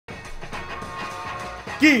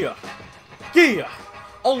Yeah. Yeah.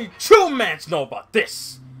 Only true mans know about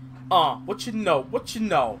this. What you know? What you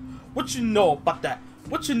know? What you know about that?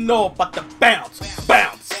 What you know about the bounce?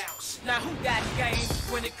 Bounce. Now who got game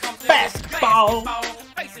when it comes to basketball?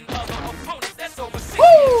 Facing other opponents that's over 6 Woo!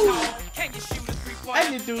 years tall. Can you shoot a three-pointer?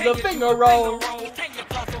 And you do the finger roll. Can you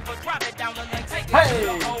cross over, drop it down the lane, take it Hey, to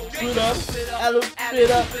the hole? shoot up,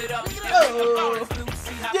 elevate up. Oh,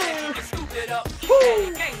 yeah.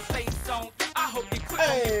 Woo.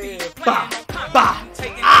 Hey, ba, ba,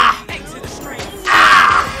 ah,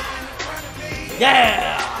 ah,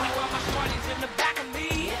 yeah.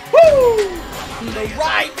 Woo. To the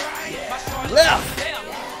right, left,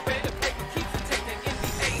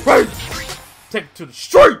 right. Take it to the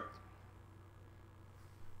street.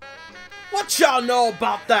 What y'all know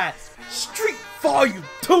about that? Street Volume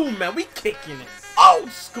 2, man. We kicking it old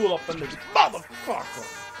school up in this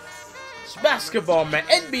motherfucker. It's basketball, man.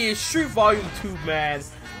 NBA Street Volume 2, man.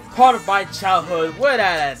 Part of my childhood,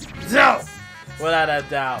 without a doubt. Without a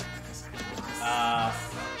doubt.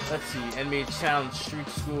 Let's see. NBA Challenge Street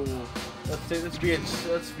School. Let's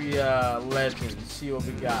be a legend. See what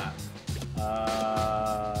we got.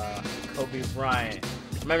 Kobe Bryant.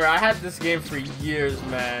 Remember, I had this game for years,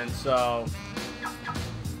 man. So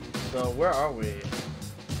where are we?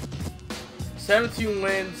 17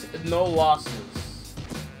 wins, no losses.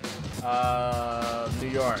 New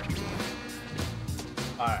York.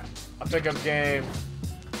 Alright, I'll pick up game.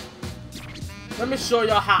 Let me show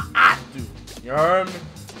y'all how I do. You heard me?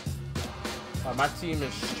 My team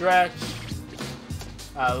is stretched.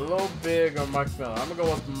 A little big on Mike Miller. I'm gonna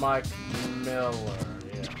go with Mike Miller.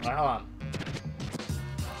 Yeah. Alright,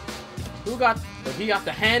 hold on. He got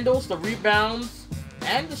the handles, the rebounds,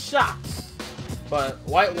 and the shots. But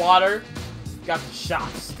Whitewater got the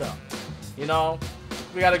shots stuff. You know?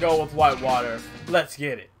 We gotta go with Whitewater. Let's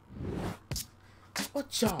get it.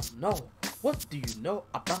 What y'all know? What do you know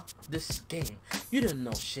about this game? You didn't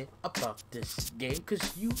know shit about this game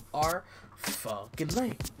because you are fucking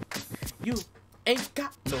lame. You ain't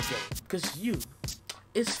got no game because you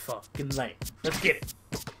is fucking lame. Let's get it.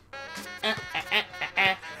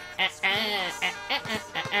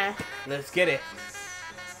 Let's get it.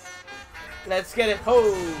 Let's get it.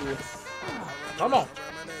 Oh. Come on.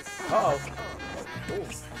 Uh-oh.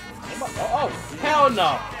 Oh, hell no.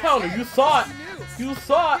 Hell no. You saw it. You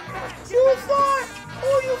saw it. You saw it.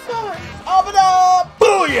 Oh, you saw it. Up and up.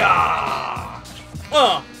 Booyah.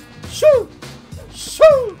 Shoot.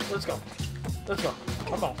 Shoot. Let's go. Let's go.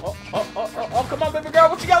 Come on. Oh, come on, baby girl.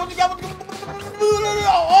 What you got? What you got? What you got?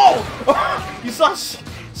 Oh. You saw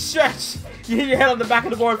stretch. You hit your head on the back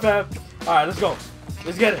of the board, fam. All right, let's go.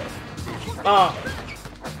 Let's get it.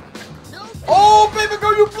 Oh, baby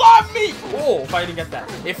girl, you blocked me! Oh, if I didn't get that.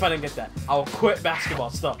 If I didn't get that, I will quit basketball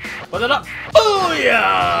stuff. But then up. Oh,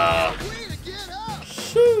 yeah!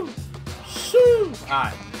 Shoot! Shoot!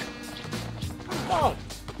 Alright. Come on.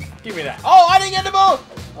 Give me that. Oh, I didn't get the ball!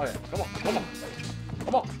 Okay, come on, come on.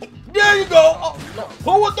 Come on. There you go! Oh, no.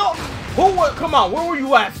 Who was the... Who was... Come on, where were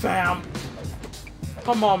you at, fam?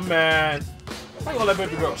 Come on, man. I'm gonna let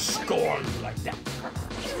baby girl score me like that.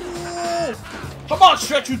 Come on,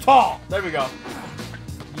 stretch you tall. There we go. Yeah.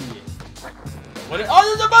 What is, oh,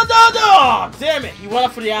 there's a banana! Damn it. He went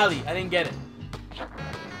up for the alley. I didn't get it.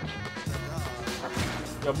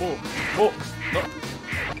 Yo, move. Move. No.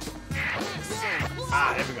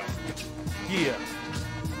 Ah, there we go. Yeah.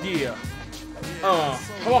 Yeah.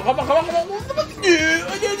 Come on, come on, come on, come on. Yeah.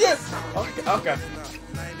 Okay, okay.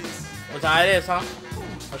 That's how it is, huh?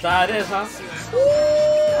 That's how it is, huh?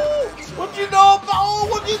 Ooh, what you know about? Oh,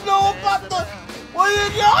 what you know about the? What you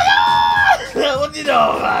know? What you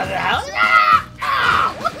know about that?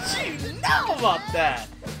 What you know about that?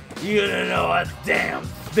 You don't know a damn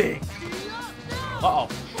thing. Uh oh.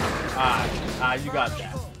 Alright, you got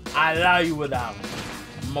that. I allow you with that one.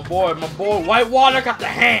 My boy, Whitewater got the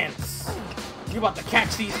hands. You about to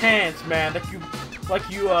catch these hands, man? Like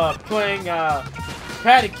you playing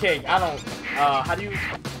patty cake. I don't. How do you?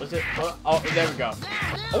 Was it? Oh, there we go.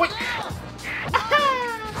 Oh wait.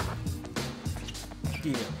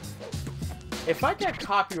 Yeah. If I get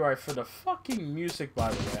copyright for the fucking music, by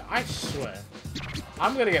the way, I swear,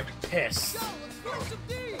 I'm gonna get pissed.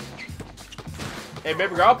 Hey,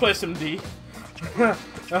 baby girl, I'll play some D.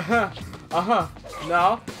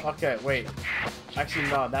 No. Okay, wait. Actually,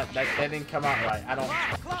 no. That didn't come out right. I don't.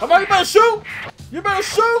 Come on, you better shoot. You better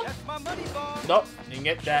shoot. Nope, didn't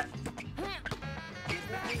get that.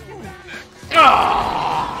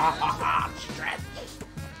 Stretch.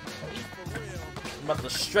 I'm about to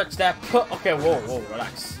stretch that put. Okay, whoa,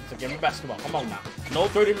 relax. So give me basketball. Come on now. No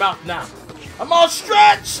dirty mouth now. I'm on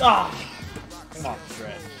stretch. Come on,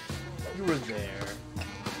 Stretch. You were there.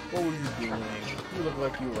 What were you doing? You look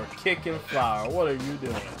like you were kicking flour. What are you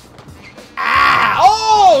doing? Ah!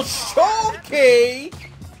 Oh, okay.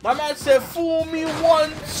 My man said, fool me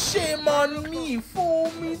once, shame on me. Fool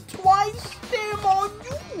me twice, shame on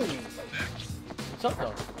you. What's up,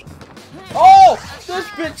 though? Oh, this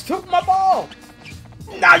bitch took my ball.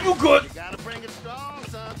 Now you good. Fam,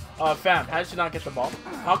 how did you not get the ball?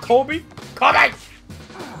 Huh, Kobe? Kobe!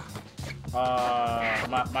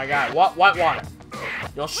 My guy, white water.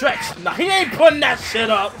 Yo, Stretch. Nah, he ain't putting that shit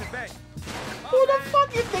up. Who the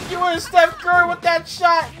fuck you think you were, Steph Curry, with that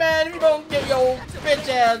shot, man? If you don't get your bitch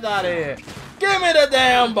ass out of here. Give me the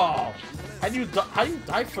damn ball. How do you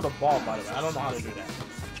dive for the ball, by the way? I don't know how to do that.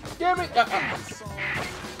 Give me...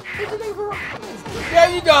 There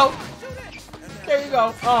you go. There you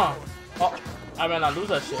go. Oh, I better not lose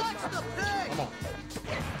that shit. Come on.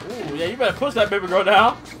 Ooh, yeah, you better push that baby girl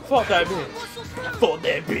down. Fuck that bitch. Fuck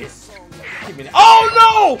that bitch. Give me that.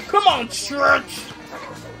 Oh, no! Come on, Stretch.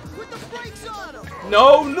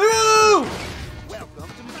 No, no!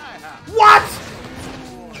 What?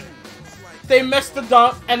 They missed the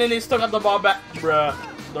dunk, and then they still got the ball back. Bruh,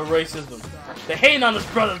 the racism. They hating on his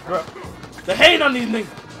brothers, bruh. They hating on these niggas.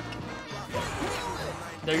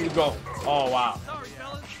 There you go. Oh, wow.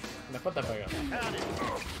 Now put that back up.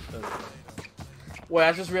 Wait,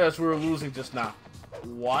 I just realized we were losing just now.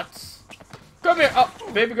 What? Come here. Oh,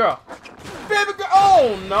 baby girl. Baby girl.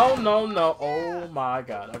 Oh, no, no, no. Oh, my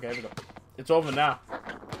God. Okay, here we go. It's over now.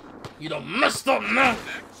 You done messed up now.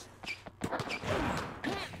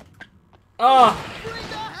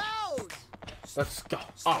 Let's go.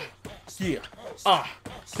 Yeah.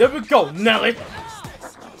 There we go, Nelly.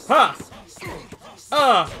 Huh.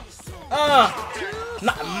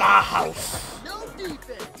 Not in my house.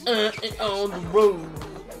 On the road.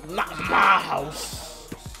 Not in my house.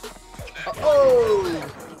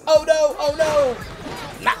 Oh no, oh no.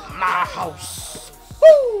 Not in my house.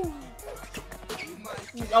 Woo.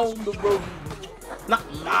 On the road. Not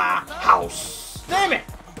in my house. Damn it.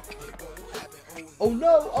 Oh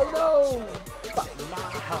no, oh no. Not in my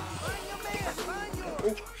house.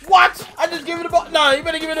 What? I just give it the ball. No, you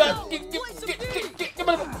better give it the ball. Give me the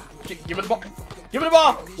ball. Give me the ball. Give me the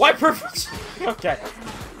ball. White perfect. Okay.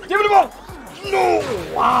 Give me the ball. No.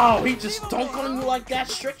 Wow, he just dunked on you like that.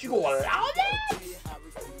 Stretch. You go allow that?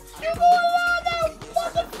 You go allow that?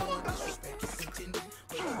 Motherfucker.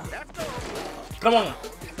 Come on.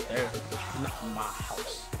 There. Not my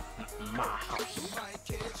house. Not my house.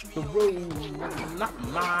 The road. Not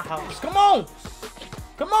my house. Come on.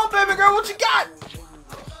 Come on, baby girl. What you got?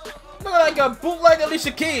 Look like a bootleg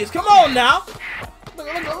Alicia Keys. Come on now.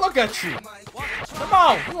 Look at you. Come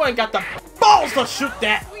on. You ain't got the balls to shoot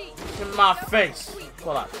that in my face.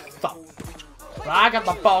 Well, I thought. But I got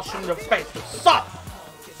the balls shooting your face. What's up?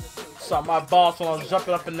 What's up? My balls when I'm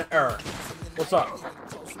jumping up in the air. What's up?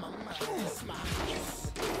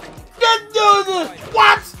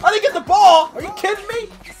 What? I didn't get the ball. Are you kidding me?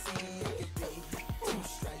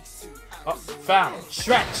 Oh, fam.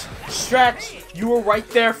 Stretch. Stretch. You were right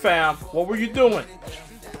there, fam. What were you doing?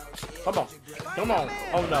 Come on. Come on.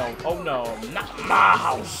 Oh, no. Oh, no. Not my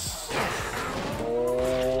house. Oh,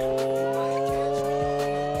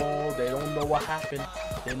 they don't know what happened.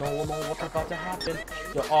 They don't know what's about to happen.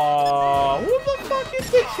 Who the fuck you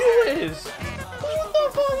think you is? Who the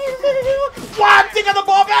fuck you think you is? What? They got the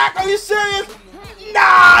ball back? Are you serious?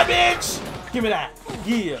 Nah, bitch. Give me that.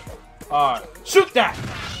 Yeah. Alright. Shoot that.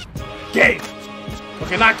 Game.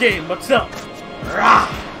 Okay, not game, but still. Rah.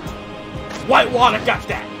 White water got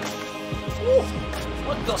that. Ooh,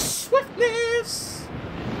 what the swiftness.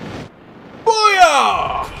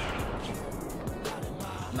 Booyah!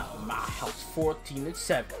 Not my house.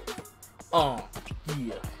 14-7.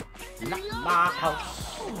 Yeah. Not my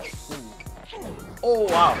house. Ooh. Oh,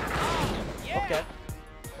 wow. Okay.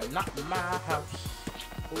 But not my house.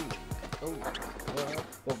 Ooh.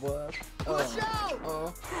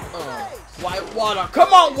 White water.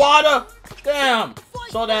 Come on, water. Damn.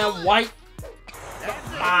 So damn white.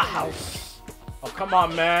 Not my house. Oh, come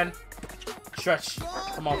on, man. Stretch.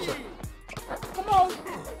 Come on, sir. Come on.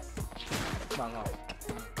 Come on,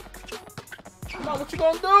 come on, what you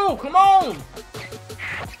gonna do? Come on.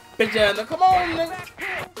 Bitch ass. Come on,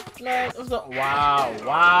 nigga. Man, what's up? Wow,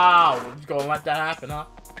 wow. You just gonna let that happen, huh?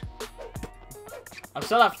 I'm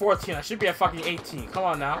still at 14. I should be at fucking 18. Come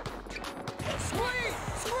on now.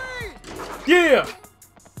 Yeah!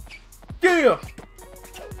 Yeah!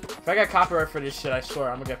 If I get copyright for this shit, I swear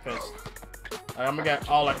I'm gonna get pissed. Like, I'm gonna get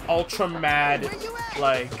all like ultra mad.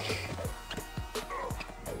 Like,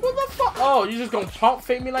 what the fuck? Oh, you just gonna pump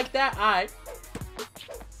fake me like that? Alright.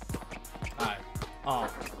 Alright. Yeah.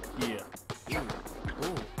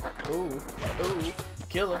 Ooh.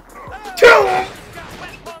 Kill him. Kill him!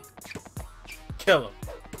 Kill him.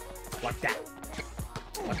 Like that.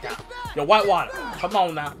 Like that. Yo, Whitewater. Come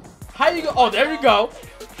on now. How you go? Oh, there you go.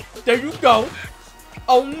 There you go.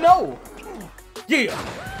 Oh, no. Yeah.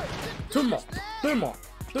 2 more. 3 more.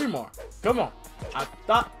 3 more. Come on. I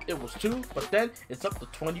thought it was 2, but then it's up to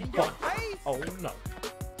 21. Oh, no.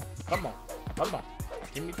 Come on. Come on.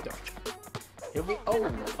 Give me 3. Here we oh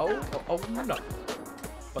no.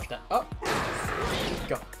 But that up.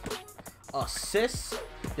 Go. Assist.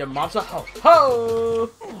 Your mom's a hoe. Ho!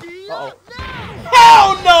 Uh-oh.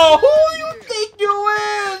 Hell no! Who you think you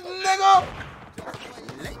is, nigga?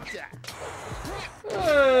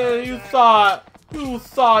 Hey, you thought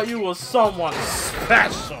you was someone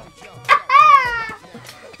special.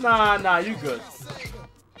 Nah, you good.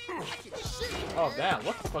 Oh damn,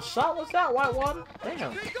 what type of shot was that, Whitewater?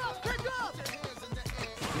 Damn. You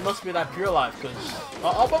must be that pure life, cause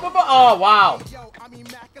oh wow.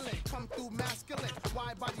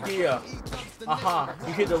 Yeah.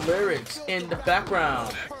 You hear the lyrics in the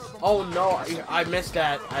background. Oh no, I missed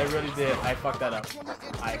that. I really did. I fucked that up.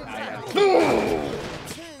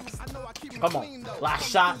 Come on. Last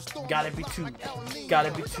shot. Gotta be 2.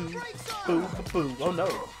 Gotta be 2. Boo, boo. Oh no.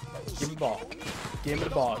 Give me the ball. Give me the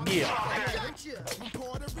ball. Yeah.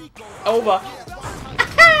 Over.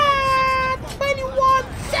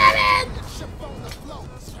 21-7.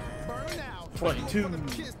 22.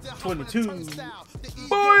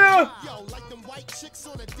 Booyah!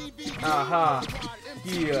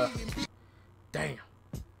 Yeah. Damn.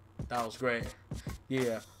 That was great.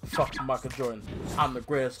 Yeah. Fuck Michael Jordan. I'm the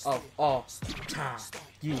greatest of all time.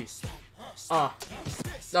 Yeah.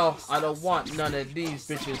 No, I don't want none of these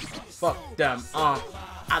bitches. Fuck them. Out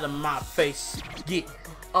of my face. Yeah.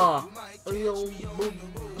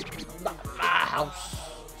 Not my house.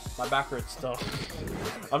 My back hurts still.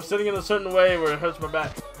 I'm sitting in a certain way where it hurts my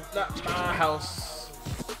back. Not my house.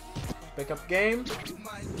 Pick up game.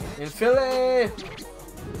 In Philly.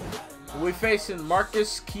 We facing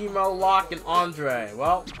Marcus, Chemo, Locke, and Andre.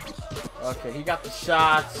 Well, okay, he got the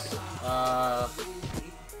shots.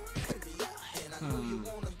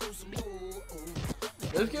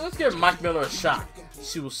 Let's give Mike Miller a shot.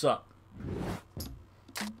 See what's up.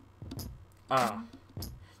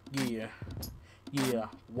 Yeah.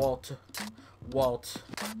 Walt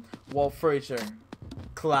Frazier,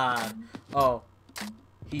 Clyde. Oh,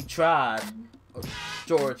 he tried.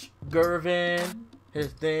 George Gervin.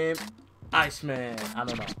 His name, Iceman. I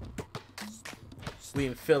don't know. We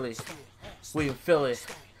in Philly.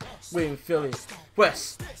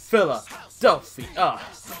 West Philadelphia.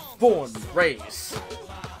 Born and raised.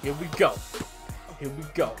 Here we go.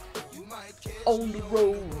 On the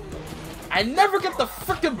road. I never get the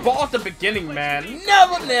freaking ball at the beginning, man.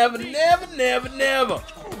 Never.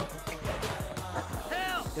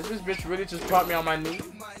 Did this bitch really just drop me on my knee?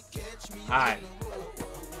 Alright,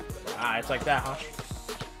 it's like that, huh?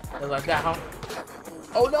 It's like that, huh?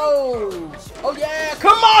 Oh no! Oh yeah!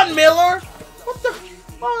 Come on, Miller! What the?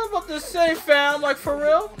 I was about to say, fam. Like, for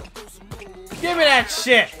real? Give me that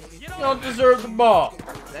shit! You don't deserve the ball.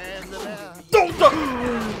 Don't.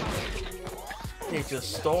 They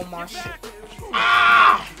just stole my shit.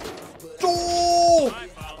 Ah! Oh!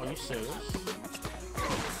 Are you serious?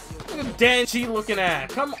 Look at Dan G looking at.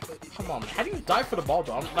 Come on. How do you die for the ball,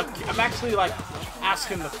 though? I'm actually like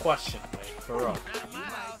asking the question, like, for real.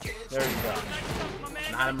 There you go.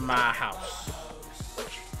 Not in my house.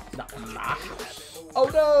 Not in my house. Oh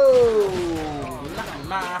no! Not in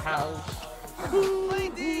my house.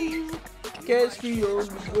 Catch me on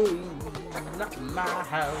the road. Not in my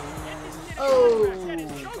house. Oh,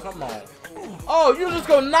 come on. Oh, you just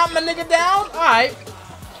gonna knock my nigga down? Alright.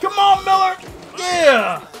 Come on, Miller.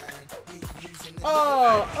 Yeah.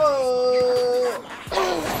 Oh.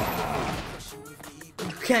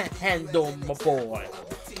 You can't handle my boy.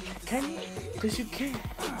 Can you? Because you can't.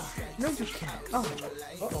 No, you can't. Oh.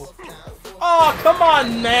 Uh-oh. Oh, come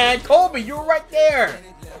on, man. Kobe, you're right there.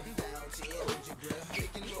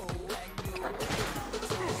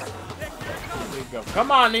 There we go.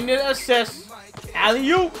 Come on, they need an assist.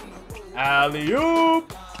 Alley-oop.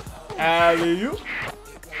 Alley-oop. Alley-oop.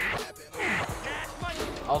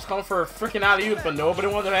 I was calling for a freaking alley-oop, but nobody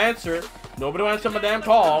wanted to answer. Nobody wanted to answer my damn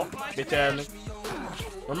call. Bitch ass.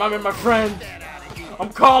 Remind me of my friend. I'm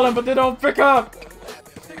calling, but they don't pick up.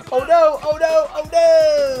 Oh no! Oh no! Oh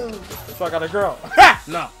no! So I got a girl. Ha!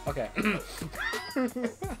 No. Okay.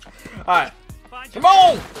 Alright. Come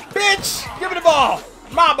on! Bitch! Give me the ball!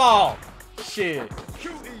 My ball! Shit.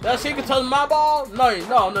 That's you can tell me my ball? No.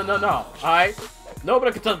 Alright.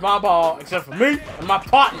 Nobody can touch my ball except for me and my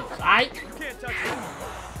partners, alright?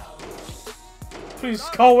 Please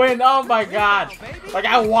go in. Oh my god. Like,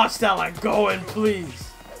 I watched that, like, go in,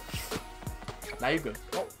 please. Now you good.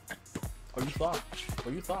 Oh, you thought.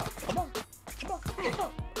 Oh, you thought. Come on. Come on. What's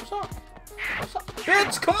up? What's up? What's up?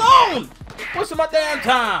 Bitch, come on! What's my damn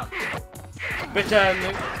time? Bitch ass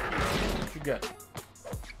nigga. You good.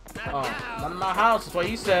 Oh, not in my house, that's what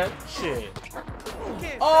he said. Shit.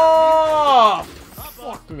 Oh!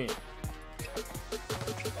 Fuck me.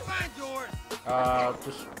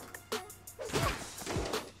 Just...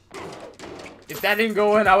 If that didn't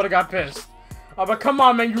go in, I would've got pissed. Oh, but come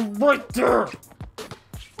on, man, you right there!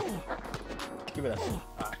 Give me that shit.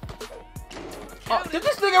 Right. Oh, did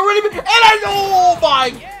this nigga really be... And I know! Oh my...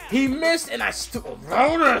 He missed, and I still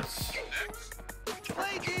wrote it!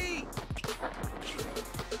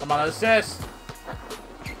 Come on, assist!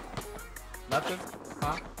 Nothing?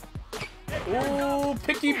 Huh? Ooh,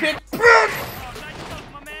 picky pick! I'm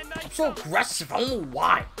so aggressive, I don't know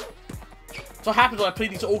why. That's what happens when I play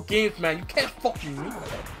these old games, man. You can't fuck me.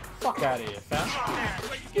 Fuck out of here, fam.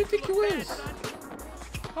 Who do you think you is?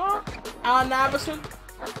 Huh? Allen Iverson?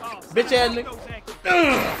 Bitch ass nigga.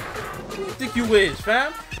 Who do you think you is,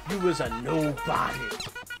 fam? You is a nobody.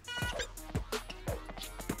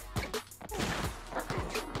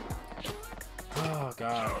 Oh,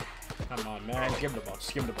 God. Come on, man. Give me the ball.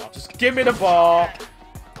 Just give me the ball. Just give me the ball.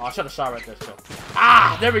 Oh, I should have shot right there, still.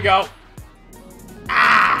 Ah! There we go.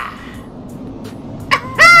 Ah!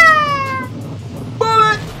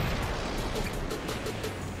 Bullet!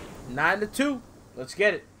 9-2. Let's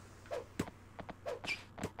get it.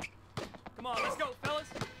 Come on, let's go, fellas.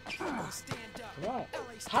 Come on.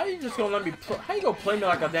 How you just gonna let me play? How you gonna play me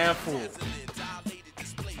like a damn fool?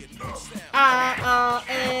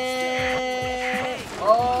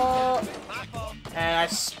 Oh. And I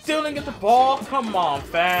still didn't get the ball? Come on,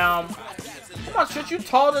 fam. Come on, shit, you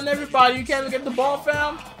taller than everybody. You can't even get the ball,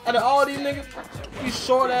 fam? Out of all these niggas? You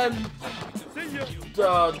short and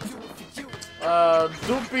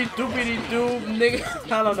doopy-doo,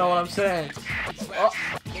 nigga. I don't know what I'm saying.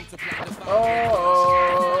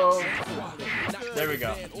 Oh. There we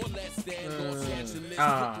go.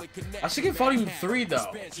 I should get volume 3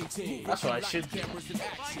 though. That's what I should do.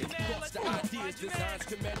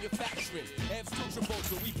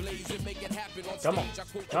 Come on.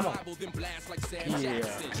 Come on. Yeah.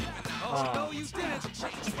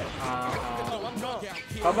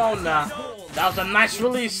 Come on now. That was a nice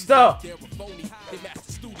release though.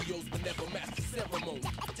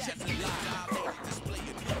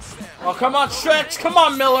 Oh, come on, Stretch. Come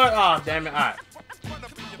on, Miller. Oh, damn it. All right.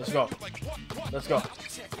 Let's go. Let's go.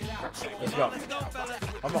 Let's go.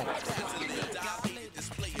 Come on.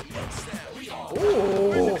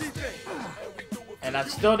 Ooh. And that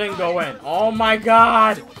still didn't go in. Oh, my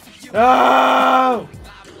God. No.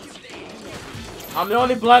 I'm the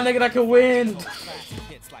only blind nigga that can win.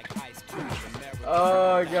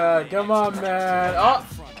 Oh, God. Come on, man. Oh.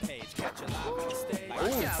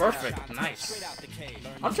 Ooh, perfect. Nice.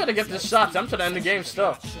 I'm trying to get this shot. I'm trying to end the game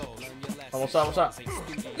still. Oh, what's up? What's up?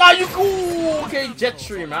 Nah, you cool. Okay, jet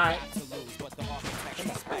stream, alright.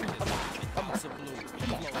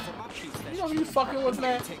 You know who you fucking with,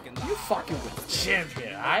 man? You fucking with Jim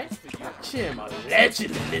here, alright? Jim, a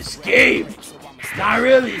legend in this game. Not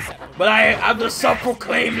really, but I'm the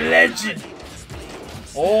self-proclaimed legend.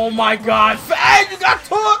 Oh my God, Fad, you got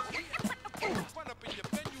took.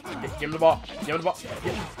 Give him the ball. Give him the ball.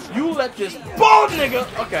 You let this ball, nigga.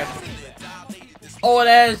 Okay. Oh,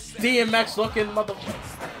 there's DMX looking, mother.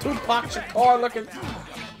 Tupac Shakur looking.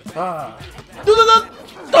 Oh.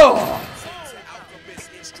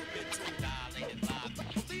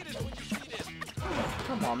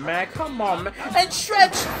 Come on, man. Come on, man. And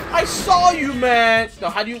Stretch, I saw you, man. No,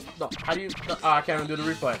 how do you? No, how do you? No, I can't even do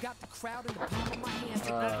the replay.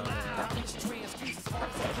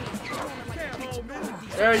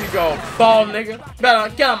 There you go, ball nigga. Better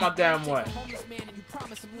get out my damn way.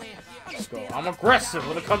 Let's go. I'm aggressive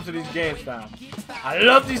when it comes to these games, fam. I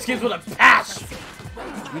love these games with a passion.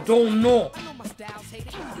 You don't know.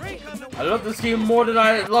 I love this game more than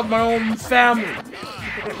I love my own family.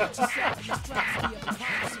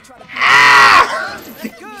 Ah!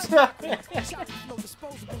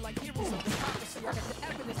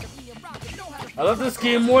 I love this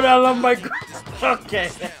game more than I love my. Okay.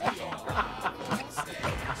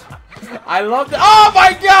 I love it. Oh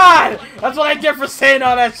my God! That's what I get for saying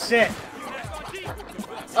all that shit.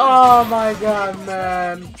 Oh my God,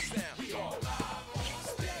 man.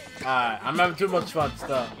 Alright, I'm having too much fun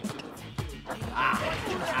stuff.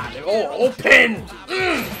 Oh, open!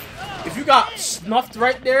 If you got snuffed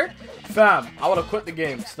right there, Fam, I would have quit the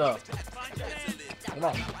game still. Come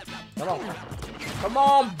on. Come on. Come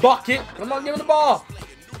on, bucket. Come on, give him the ball.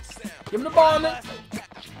 Give him the ball, man.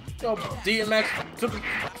 Yo, DMX.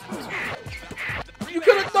 You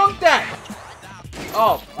could have dunked that.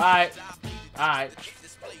 Oh, alright. Alright.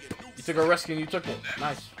 You took a risk and you took it.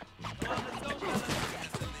 Nice.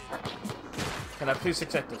 Can I please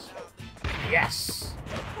accept this? Yes!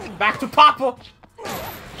 Back to Papa!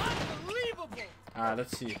 Alright,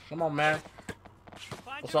 let's see. Come on, man.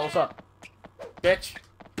 What's up, what's up? Bitch.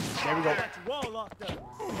 There we go.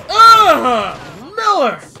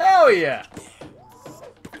 Miller! Hell yeah!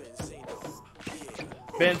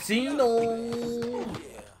 Benzino!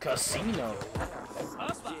 Casino.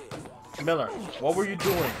 Miller, what were you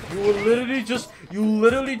doing? You literally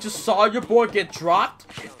just saw your boy get dropped,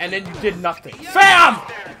 and then you did nothing. Fam!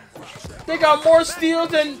 They got more steals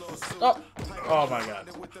than... Oh my god.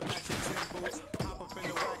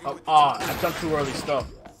 I've done too early stuff.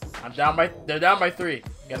 They're down by 3. You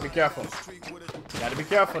gotta be careful. You gotta be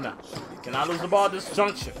careful now. Cannot lose the ball at this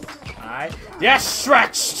junction. Alright? Yes,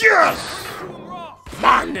 stretch! Yes!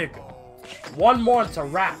 My nigga. One more to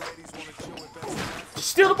wrap.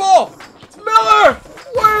 Steal the ball! Miller!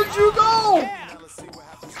 Where'd you go?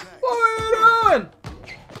 What are you doing?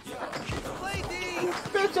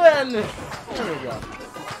 Bitchin'! There we go.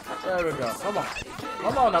 There we go. Come on.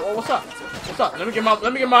 Come on now. Oh, what's up? What's up? Let me get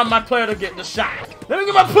my player to get the shot. Let me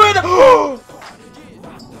get my player to...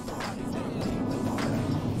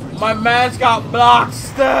 My man's got blocked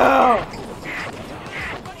still!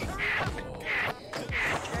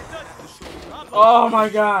 Oh my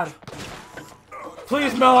god.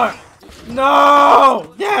 Please, Miller!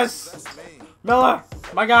 No! Yes! Miller!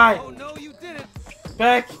 My guy! Oh, no, you didn't.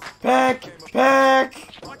 Pick!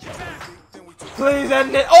 Please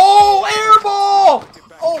end it! Oh! Air ball!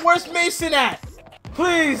 Oh, where's Mason at?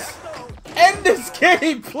 Please! End this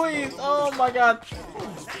game, please! Oh my god.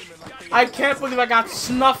 I can't believe I got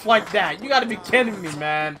snuffed like that. You gotta be kidding me,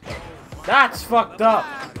 man. That's fucked up.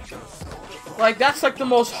 Like, that's like the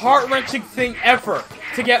most heart-wrenching thing ever.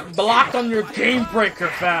 To get blocked on your game breaker,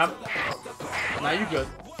 fam. Now you good.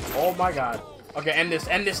 Oh my god. Okay, end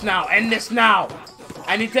this now. End this now.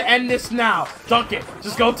 I need to end this now. Dunk it.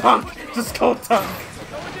 Just go dunk. Just go dunk.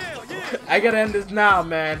 I gotta end this now,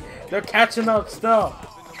 man. They're catching up still.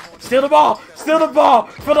 Steal the ball. Steal the ball.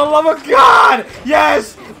 For the love of God.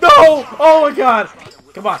 Yes. No. Oh my god.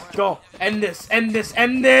 Come on. Go. End this. End this.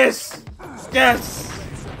 End this. Yes.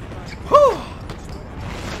 Whew.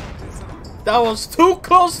 That was too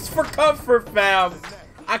close for comfort, fam.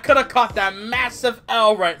 I could have caught that massive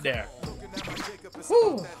L right there.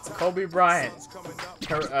 Whew. Kobe Bryant.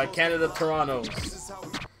 Canada, Toronto.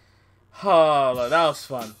 Oh, that was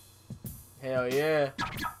fun. Hell yeah.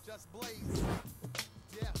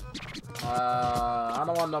 I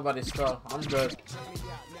don't want nobody's stuff. I'm good.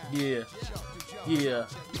 Yeah. Yeah.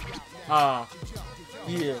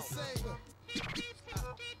 Yeah.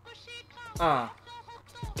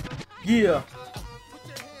 Yeah.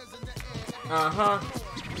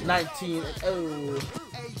 19. Oh.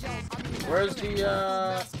 Where's the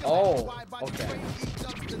oh, okay.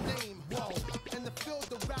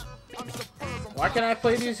 Why can't I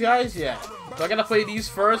play these guys yet? So I gotta play these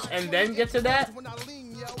first and then get to that?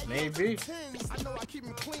 Maybe.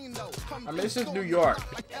 I mean, this is New York,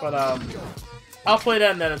 but I'll play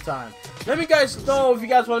that another time. Let me guys know if you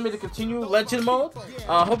guys want me to continue Legend Mode.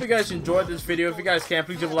 Hope you guys enjoyed this video. If you guys can,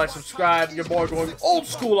 please give a like, subscribe. Your boy going old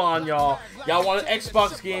school on y'all. Y'all want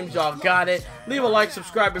Xbox games, y'all got it. Leave a like,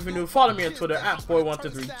 subscribe if you're new. Follow me on Twitter at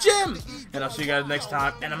Vol.2. And I'll see you guys next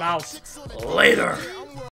time. And I'm out. Later.